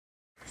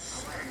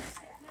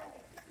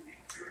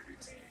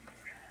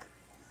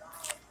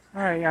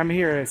Alright, I'm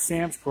here at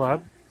Sam's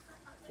Club.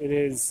 It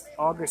is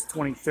August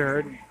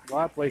 23rd. A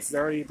lot of places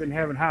already been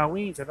having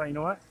Halloween, so I thought, you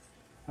know what?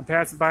 I'm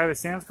passing by the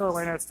Sam's Club.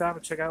 Why not stop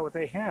and check out what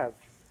they have?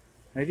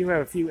 And they do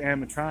have a few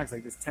animatronics,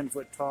 like this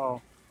 10-foot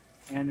tall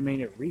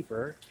animated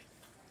Reaper.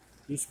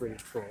 He's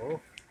pretty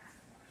cool.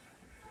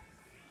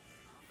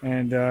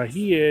 And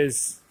he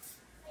is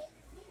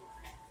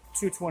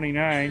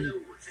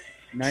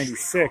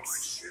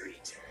 $229.96.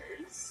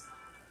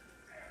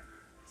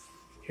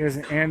 Here's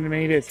an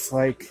animated,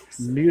 like,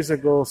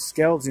 musical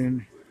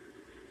skeleton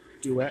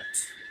duet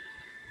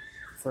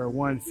for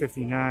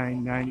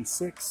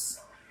 $159.96.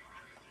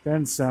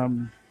 Then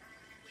some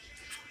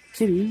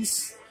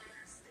kitties.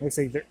 Looks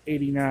like they're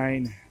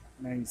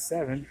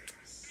 $89.97.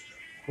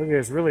 Look at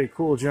this really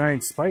cool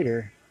giant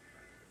spider.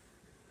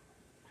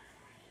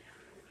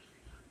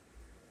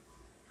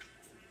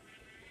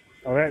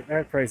 Oh,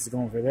 that price is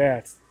going for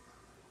that.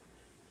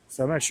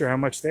 So I'm not sure how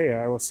much they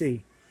are. We'll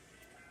see.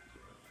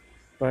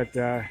 But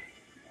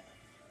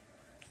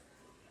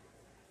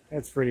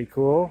that's pretty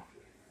cool.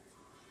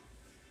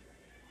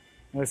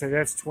 Looks like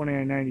that's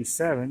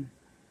 $29.97.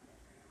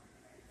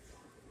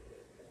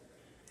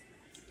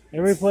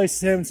 Every place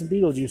is having some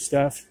Beetlejuice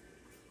stuff.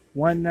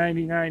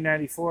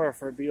 $199.94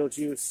 for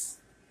Beetlejuice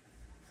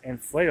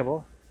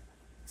inflatable.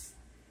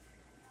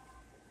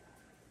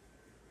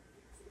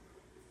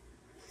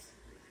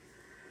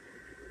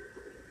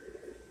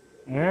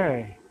 All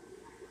right.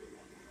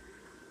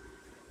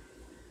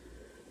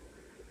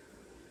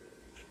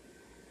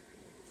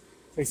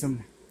 Take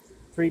some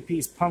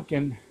 3-piece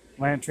pumpkin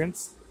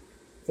lanterns,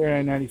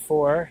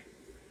 $39.94.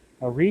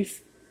 A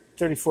wreath,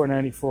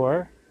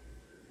 $34.94.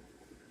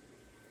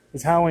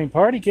 This Halloween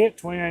party kit,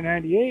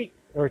 $29.98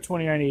 or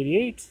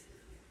 $29.88.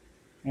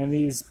 And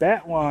these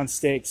bat lawn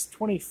stakes,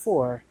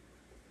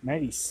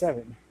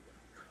 $24.97.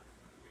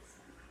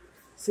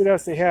 See what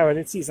else they have. I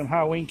did see some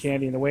Halloween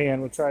candy in the way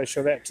in. We'll try to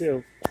show that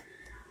too.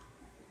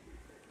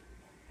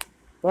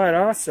 But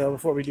also,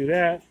 before we do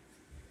that,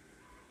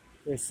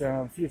 there's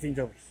a few things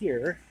over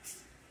here.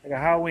 Like a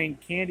Halloween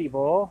candy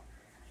bowl,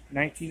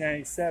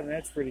 $19.97.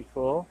 That's pretty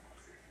cool.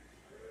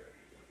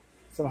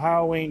 Some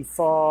Halloween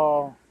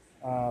fall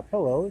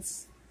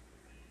pillows,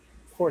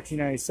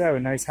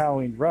 $14.97. Nice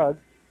Halloween rug,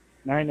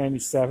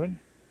 $9.97.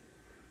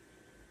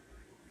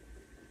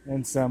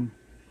 And some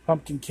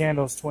pumpkin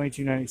candles,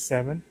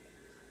 $22.97.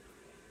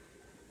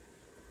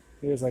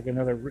 Here's like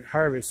another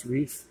harvest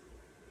wreath,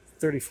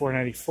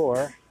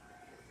 $34.94.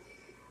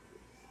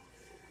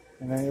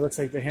 And then it looks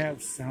like they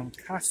have some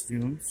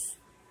costumes.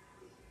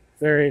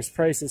 Various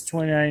prices,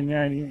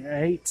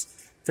 $29.98,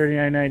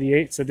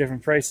 $39.98, so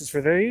different prices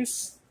for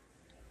these.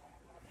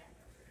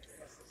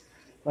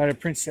 A lot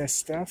of princess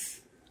stuff.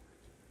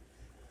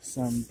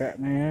 Some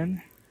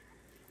Batman.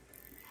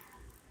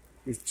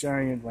 This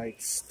giant,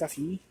 like,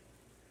 stuffy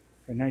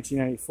for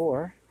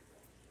 $19.94.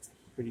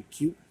 Pretty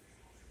cute.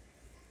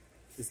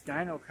 This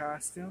dino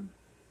costume.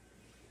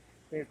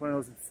 I think it's one of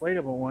those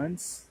inflatable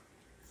ones.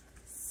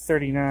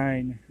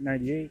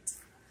 $39.98.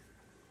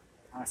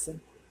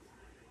 Awesome.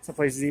 Some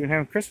places even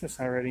have Christmas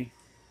already.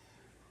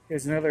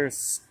 Here's another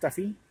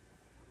stuffy.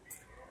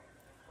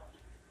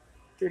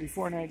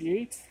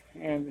 $34.98.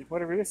 And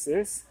whatever this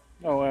is.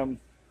 No,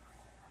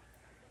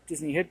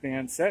 Disney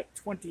headband set.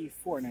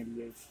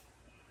 $24.98.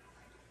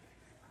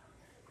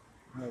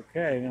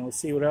 Okay, then we'll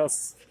see what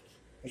else.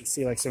 I can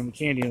see like some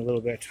candy in a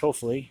little bit,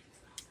 hopefully.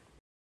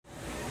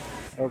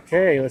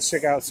 Okay, let's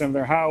check out some of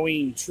their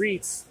Halloween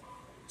treats.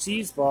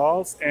 Cheese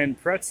balls and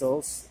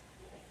pretzels,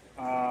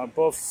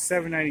 both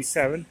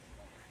 $7.97.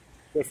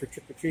 Good for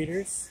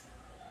trick-or-treaters.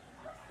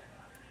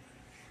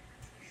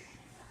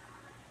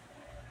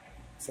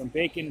 Some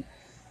bacon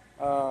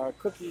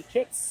cookie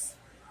kits.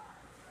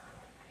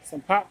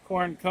 Some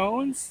popcorn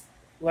cones,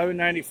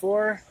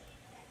 $11.94.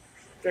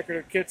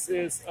 Decorative kits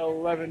is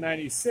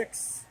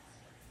 $11.96.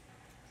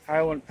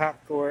 Highland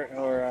popcorn,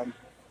 or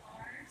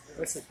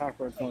this is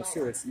popcorn cones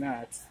too. It's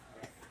not.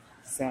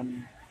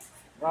 Some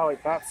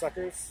lollipop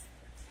suckers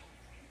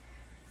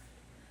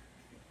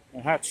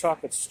and hot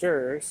chocolate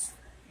stirs.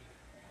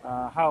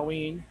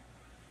 Halloween,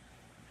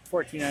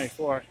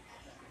 $14.94.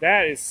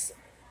 That is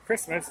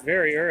Christmas,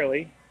 very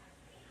early.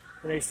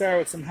 And they start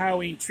with some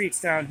Halloween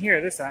treats down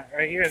here, this side,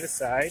 right here, this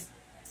side.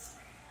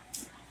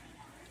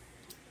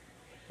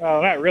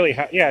 Well, not really.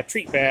 Yeah,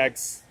 treat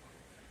bags,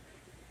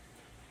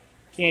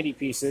 candy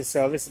pieces.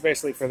 So this is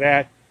basically for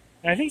that.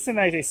 And I think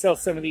sometimes they sell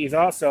some of these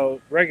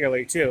also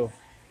regularly too.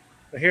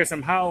 But here's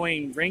some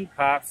Halloween ring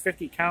pops,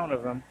 50 count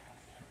of them,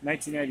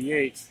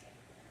 $19.98.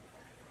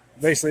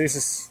 Basically, this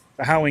is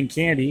the Halloween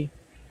candy,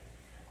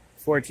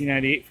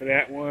 $14.98 for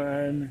that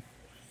one.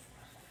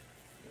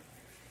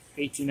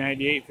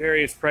 $18.98,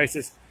 various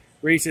prices.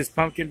 Reese's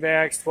pumpkin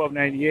bags,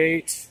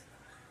 $12.98.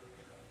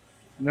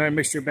 Another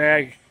mixture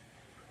bag,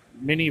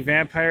 mini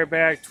vampire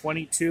bag,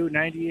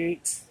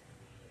 $22.98.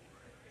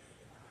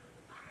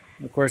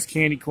 Of course,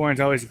 candy corn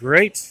is always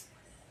great.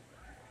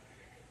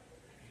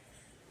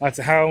 Lots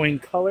of Halloween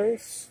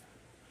colors.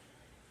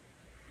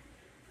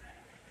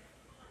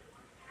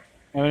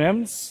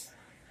 M&M's.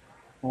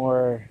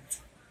 More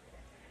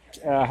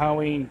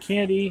Halloween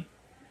candy.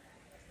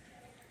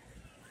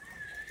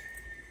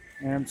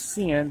 And I'm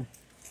seeing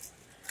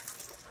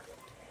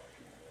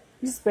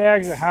these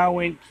bags of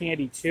Halloween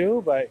candy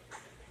too, but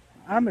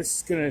I'm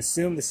just going to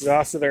assume this is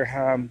also their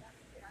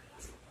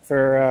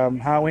for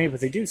Halloween,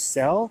 but they do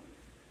sell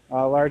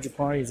larger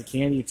quantities of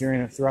candy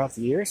throughout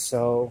the year,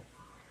 so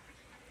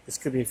this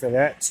could be for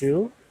that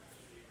too.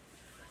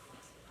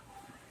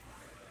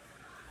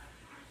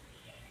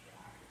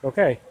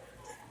 Okay,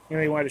 I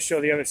really wanted to show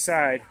the other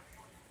side.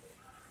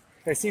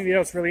 If I see anything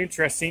else really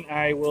interesting,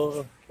 I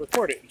will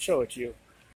record it and show it to you.